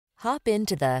Hop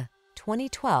into the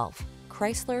 2012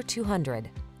 Chrysler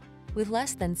 200. With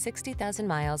less than 60,000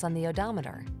 miles on the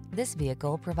odometer, this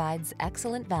vehicle provides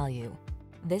excellent value.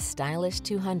 This stylish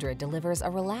 200 delivers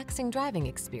a relaxing driving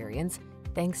experience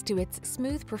thanks to its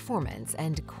smooth performance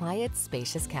and quiet,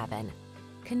 spacious cabin.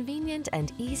 Convenient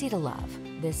and easy to love,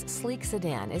 this sleek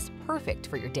sedan is perfect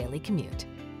for your daily commute.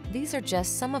 These are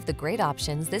just some of the great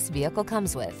options this vehicle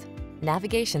comes with: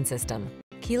 navigation system,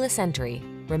 keyless entry,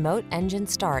 remote engine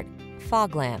start,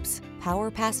 fog lamps,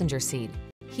 power passenger seat,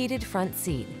 heated front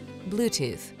seat,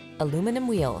 Bluetooth, aluminum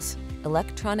wheels,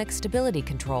 electronic stability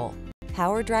control,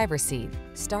 power driver seat.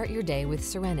 Start your day with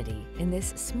serenity in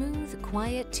this smooth,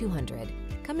 quiet 200.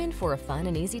 Come in for a fun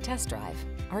and easy test drive.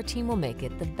 Our team will make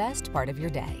it the best part of your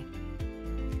day.